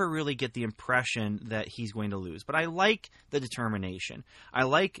never really get the impression that he's going to lose. But I like the determination. I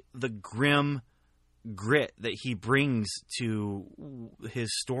like the grim grit that he brings to his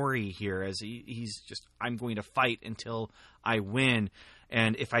story here, as he's just, I'm going to fight until I win,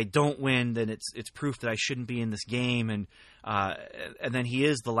 and if I don't win, then it's proof that I shouldn't be in this game, and then he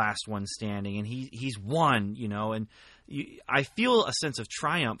is the last one standing, and he's won, you know, and I feel a sense of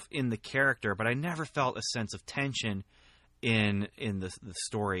triumph in the character, but I never felt a sense of tension in the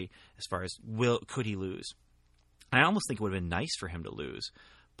story as far as could he lose. I almost think it would have been nice for him to lose.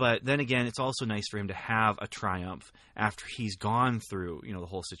 But then again, it's also nice for him to have a triumph after he's gone through, you know, the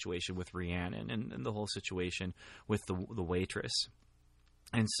whole situation with Rhiannon and the whole situation with the waitress.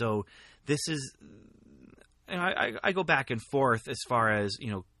 And so this is, and I go back and forth as far as,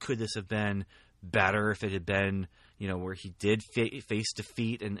 you know, could this have been better if it had been, you know, where he did face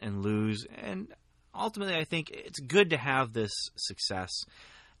defeat and lose. And ultimately, I think it's good to have this success,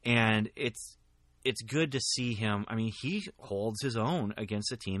 and it's good to see him. I mean, he holds his own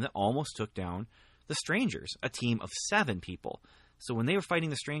against a team that almost took down the Strangers, a team of 7 people. So when they were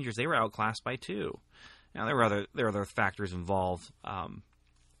fighting the Strangers, they were outclassed by 2. Now, there were other factors involved.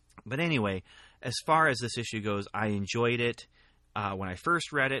 But anyway, as far as this issue goes, I enjoyed it when I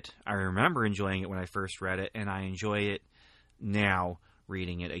first read it. I remember enjoying it when I first read it, and I enjoy it now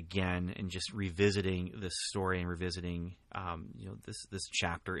reading it again and just revisiting this story and revisiting this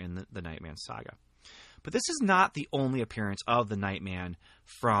chapter in the Nightman saga. But this is not the only appearance of the Nightman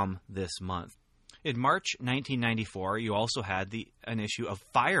from this month. In March 1994, you also had an issue of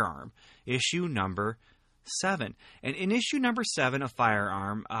Firearm, issue number 7. And in issue number 7 of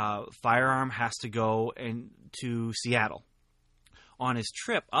Firearm, Firearm has to go to Seattle. On his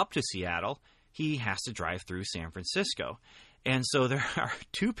trip up to Seattle, he has to drive through San Francisco. And so there are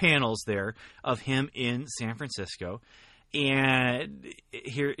 2 panels there of him in San Francisco. And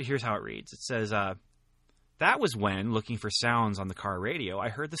here's how it reads. It says, that was when, looking for sounds on the car radio, I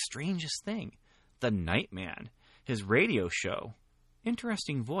heard the strangest thing. The Nightman. His radio show.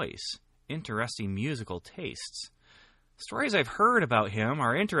 Interesting voice. Interesting musical tastes. Stories I've heard about him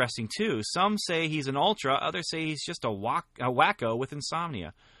are interesting too. Some say he's an ultra, others say he's just a wacko with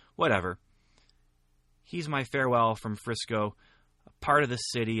insomnia. Whatever. He's my farewell from Frisco, a part of the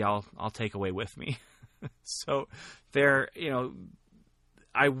city I'll take away with me. So there, you know,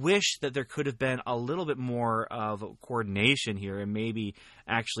 I wish that there could have been a little bit more of coordination here and maybe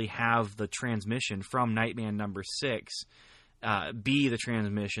actually have the transmission from Nightman number 6 be the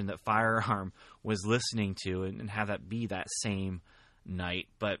transmission that Firearm was listening to and have that be that same night.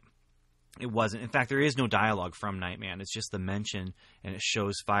 But it wasn't. In fact, there is no dialogue from Nightman. It's just the mention, and it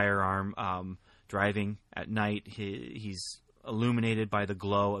shows Firearm driving at night. He's illuminated by the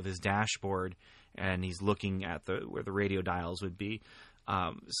glow of his dashboard, and he's looking at where the radio dials would be.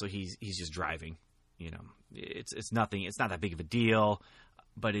 So he's just driving. You know, it's nothing. It's not that big of a deal,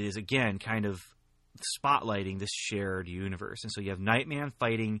 but it is, again, kind of spotlighting this shared universe. And so you have Nightman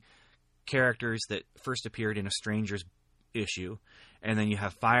fighting characters that first appeared in a Strangers issue, and then you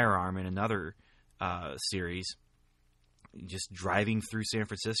have Firearm in another series just driving through San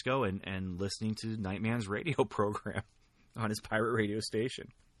Francisco and listening to Nightman's radio program on his pirate radio station.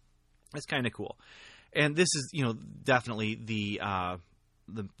 It's kind of cool. And this is, you know, definitely the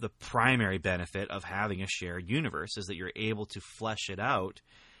primary benefit of having a shared universe, is that you're able to flesh it out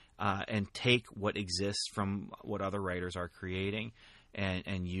and take what exists from what other writers are creating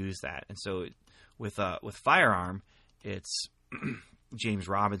and use that. And so with Firearm, it's James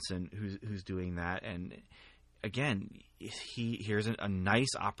Robinson who's doing that. And again, here's a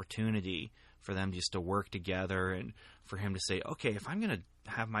nice opportunity for them just to work together and for him to say, okay, if I'm going to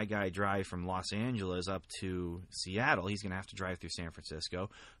have my guy drive from Los Angeles up to Seattle, he's going to have to drive through San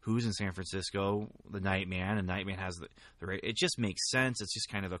Francisco. Who's in San Francisco? The Nightman, and Nightman has the it just makes sense. It's just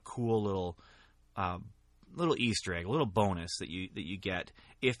kind of a cool little Easter egg, a little bonus that you get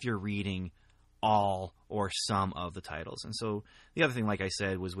if you're reading all or some of the titles. And so the other thing, like I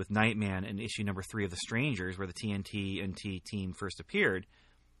said, was with Nightman in issue number 3 of The Strangers, where the TNT team first appeared.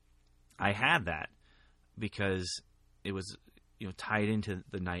 I had that because it was tied into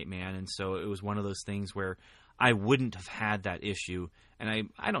the Nightman, and so it was one of those things where I wouldn't have had that issue, and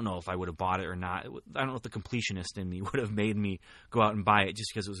I don't know if I would have bought it or not. I don't know if the completionist in me would have made me go out and buy it just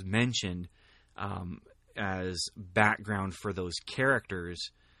because it was mentioned as background for those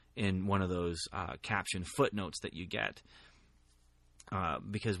characters in one of those caption footnotes that you get.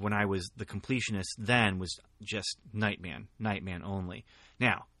 Because when I was the completionist then was just Nightman only.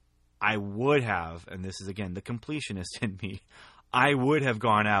 Now, I would have, and this is again the completionist in me, I would have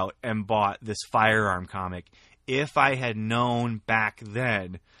gone out and bought this Firearm comic if I had known back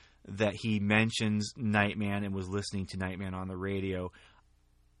then that he mentions Nightman and was listening to Nightman on the radio.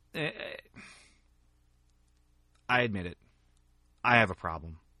 I admit it. I have a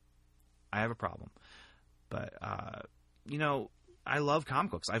problem. But, I love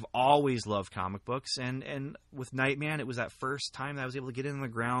comic books. I've always loved comic books, and with Nightman, it was that first time that I was able to get in on the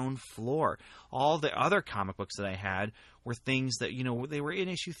ground floor. All the other comic books that I had were things that, they were in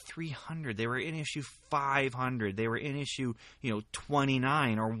issue 300, they were in issue 500, they were in issue,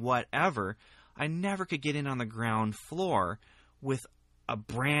 29 or whatever. I never could get in on the ground floor with a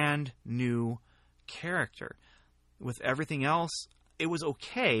brand new character. With everything else, it was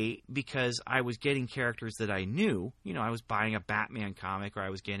okay because I was getting characters that I knew. I was buying a Batman comic or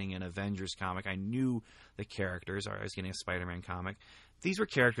I was getting an Avengers comic. I knew the characters, or I was getting a Spider-Man comic. These were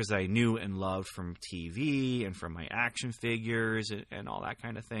characters that I knew and loved from TV and from my action figures and all that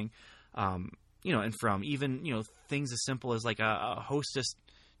kind of thing. And from even, things as simple as like a Hostess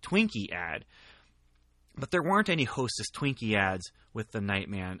Twinkie ad. But there weren't any Hostess Twinkie ads with the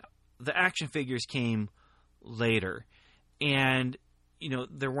Nightman. The action figures came later. And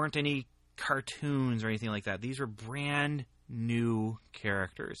there weren't any cartoons or anything like that. These were brand new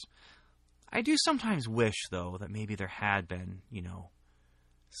characters. I do sometimes wish, though, that maybe there had been,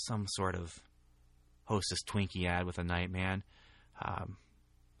 some sort of Hostess Twinkie ad with a Nightman.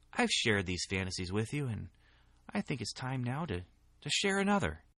 I've shared these fantasies with you, and I think it's time now to share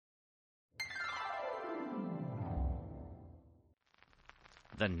another.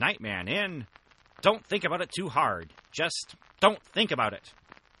 The Nightman in Don't Think About It Too Hard. Just don't think about it.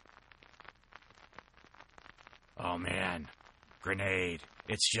 Oh, man. Grenade.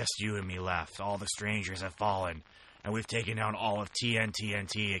 It's just you and me left. All the strangers have fallen, and we've taken down all of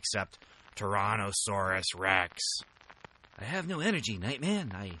TNT except Tyrannosaurus Rex. I have no energy,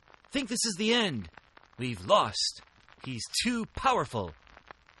 Nightman. I think this is the end. We've lost. He's too powerful.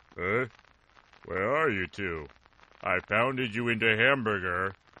 Where are you two? I pounded you into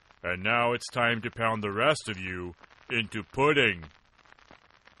hamburger, and now it's time to pound the rest of you into pudding.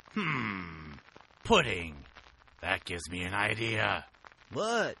 Pudding. That gives me an idea.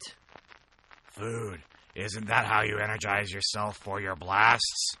 What? Food. Isn't that how you energize yourself for your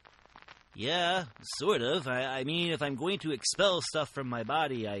blasts? Yeah, sort of. I mean, if I'm going to expel stuff from my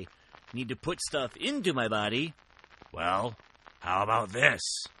body, I need to put stuff into my body. Well, how about this?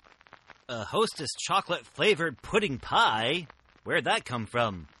 A Hostess chocolate-flavored pudding pie? Where'd that come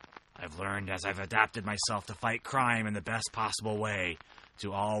from? I've learned as I've adapted myself to fight crime in the best possible way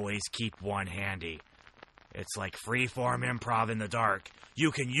to always keep one handy. It's like free-form improv in the dark.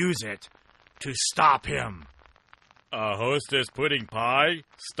 You can use it to stop him. A Hostess pudding pie?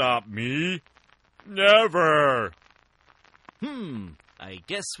 Stop me? Never! I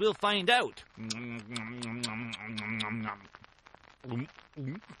guess we'll find out.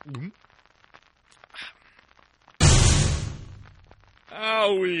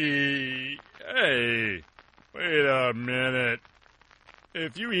 Owie! Hey, wait a minute.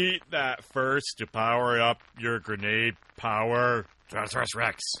 If you eat that first to power up your grenade power... Tyrannosaurus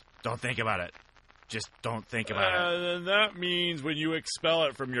Rex, don't think about it. Just don't think about it. That means when you expel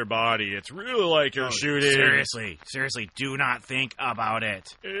it from your body, it's really like you're shooting... Seriously, do not think about it.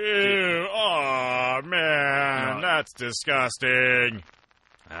 Ew, aw, man, that's disgusting.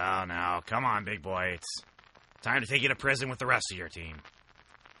 Oh, no, come on, big boy. It's time to take you to prison with the rest of your team.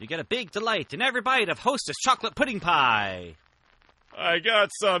 You get a big delight in every bite of Hostess chocolate pudding pie. I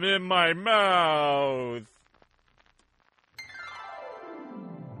got some in my mouth.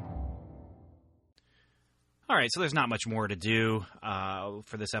 All right, so there's not much more to do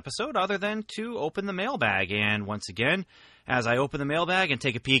for this episode other than to open the mailbag. And once again, as I open the mailbag and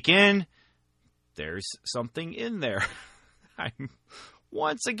take a peek in, there's something in there. I'm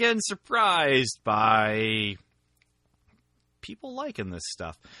once again surprised by people liking this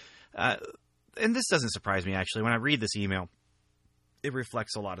stuff. And this doesn't surprise me, actually. When I read this email, it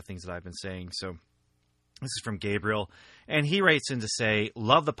reflects a lot of things that I've been saying. So this is from Gabriel, and he writes in to say,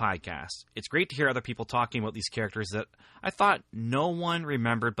 love the podcast. It's great to hear other people talking about these characters that I thought no one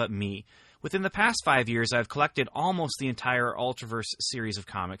remembered but me. Within the past 5 years, I've collected almost the entire Ultraverse series of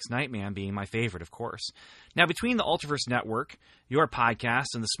comics, Nightman being my favorite, of course. Now, between the Ultraverse Network, your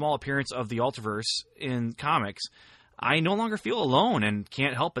podcast, and the small appearance of the Ultraverse in comics, I no longer feel alone and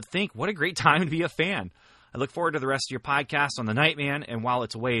can't help but think, what a great time to be a fan. I look forward to the rest of your podcast on the Nightman, and while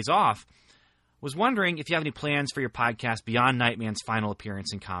it's a ways off, was wondering if you have any plans for your podcast beyond Nightman's final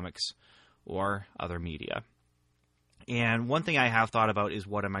appearance in comics or other media. And one thing I have thought about is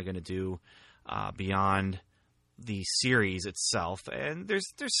what am I going to do beyond the series itself. And there's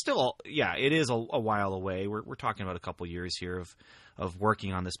still, it is a while away. We're talking about a couple years here of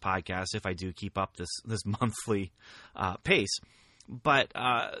working on this podcast if I do keep up this monthly pace. But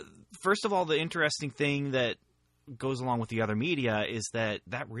first of all, the interesting thing that goes along with the other media is that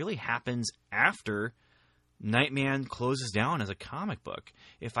really happens after Nightman closes down as a comic book.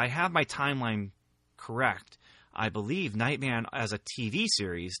 If I have my timeline correct, I believe Nightman as a TV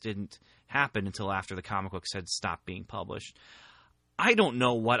series didn't happen until after the comic books had stopped being published. I don't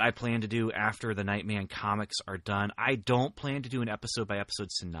know what I plan to do after the Nightman comics are done. I don't plan to do an episode-by-episode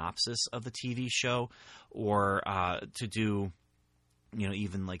synopsis of the TV show or to do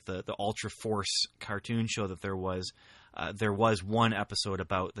even like the Ultra Force cartoon show that there was one episode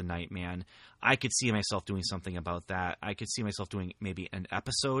about the Nightman. I could see myself doing something about that. I could see myself doing maybe an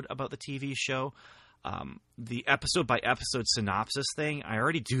episode about the TV show. The episode-by-episode synopsis thing, I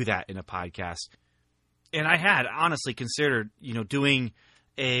already do that in a podcast. And I had honestly considered, doing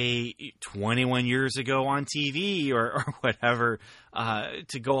a 21 years ago on TV or whatever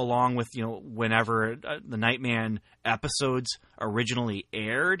to go along with, whenever the Nightman episodes originally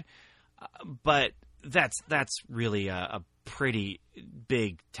aired. But that's really a pretty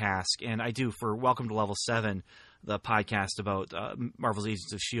big task. And I do, for Welcome to Level 7, the podcast about Marvel's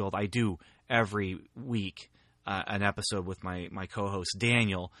Agents of S.H.I.E.L.D., I do every week an episode with my co-host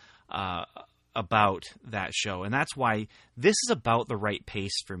Daniel about that show. And that's why this is about the right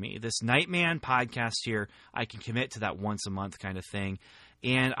pace for me. This Nightman podcast here, I can commit to that once a month kind of thing.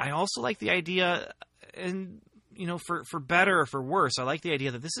 And I also like the idea, and for better or for worse, I like the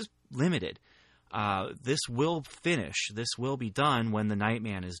idea that this is limited. This will finish. This will be done when the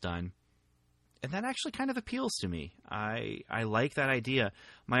Nightman is done. And that actually kind of appeals to me. I like that idea.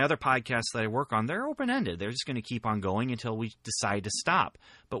 My other podcasts that I work on, they're open-ended. They're just going to keep on going until we decide to stop.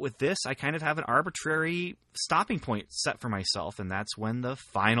 But with this, I kind of have an arbitrary stopping point set for myself, and that's when the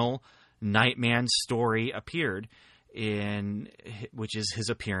final Nightman story appeared, which is his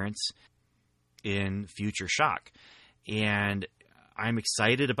appearance in Future Shock. And I'm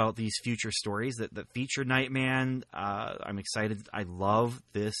excited about these future stories that feature Nightman. I'm excited. I love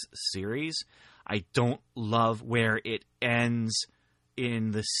this series. I don't love where it ends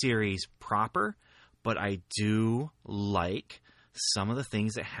in the series proper, but I do like some of the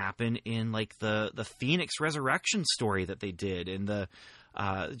things that happen in like the Phoenix Resurrection story that they did, and that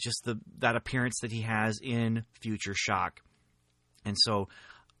appearance that he has in Future Shock. And so,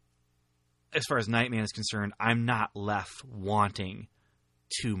 as far as Nightman is concerned, I'm not left wanting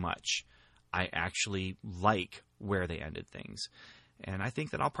too much. I actually like where they ended things. And I think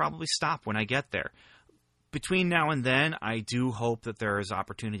that I'll probably stop when I get there. Between now and then, I do hope that there is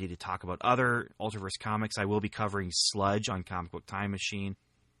opportunity to talk about other Ultraverse comics. I will be covering Sludge on Comic Book Time Machine.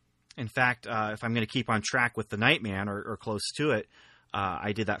 In fact, if I'm going to keep on track with the Nightman or close to it,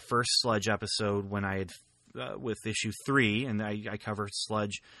 I did that first Sludge episode when I had with issue 3, and I cover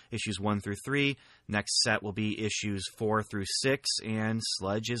Sludge issues 1 through 3. Next set will be issues 4 through 6, and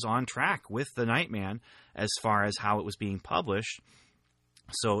Sludge is on track with the Nightman as far as how it was being published.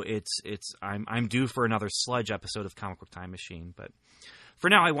 So I'm due for another Sludge episode of Comic Book Time Machine. But for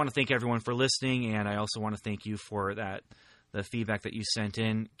now, I want to thank everyone for listening, and I also want to thank you for the feedback that you sent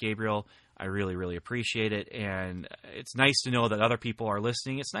in, Gabriel. I really, really appreciate it, and it's nice to know that other people are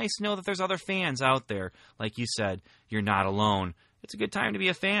listening. It's nice to know that there's other fans out there. Like you said, you're not alone. It's a good time to be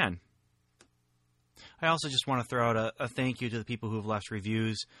a fan. I also just want to throw out a thank you to the people who have left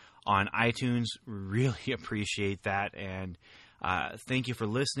reviews on iTunes. Really appreciate that. And thank you for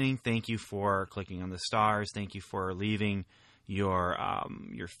listening. Thank you for clicking on the stars. Thank you for leaving your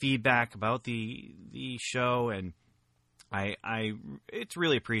feedback about the show. And it's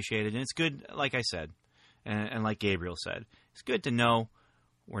really appreciated. And it's good, like I said, and like Gabriel said, it's good to know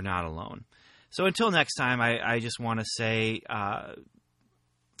we're not alone. So until next time, I just want to say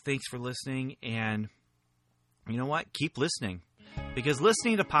thanks for listening, and you know what? Keep listening, because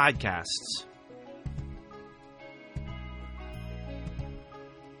listening to podcasts,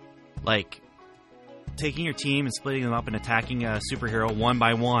 like taking your team and splitting them up and attacking a superhero one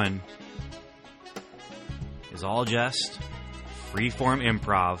by one, is all just freeform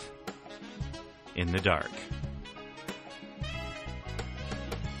improv in the dark.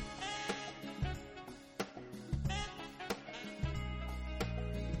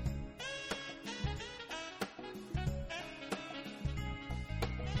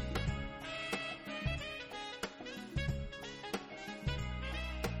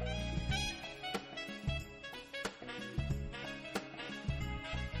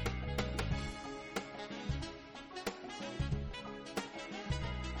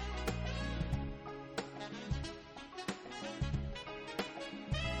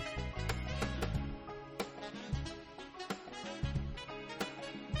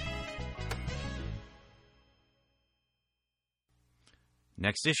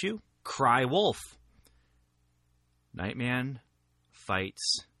 Next issue, Cry Wolf. Nightman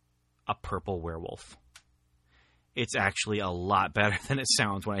fights a purple werewolf. It's actually a lot better than it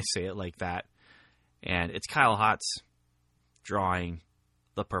sounds when I say it like that. And it's Kyle Hotz drawing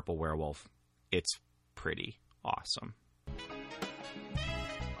the purple werewolf. It's pretty awesome.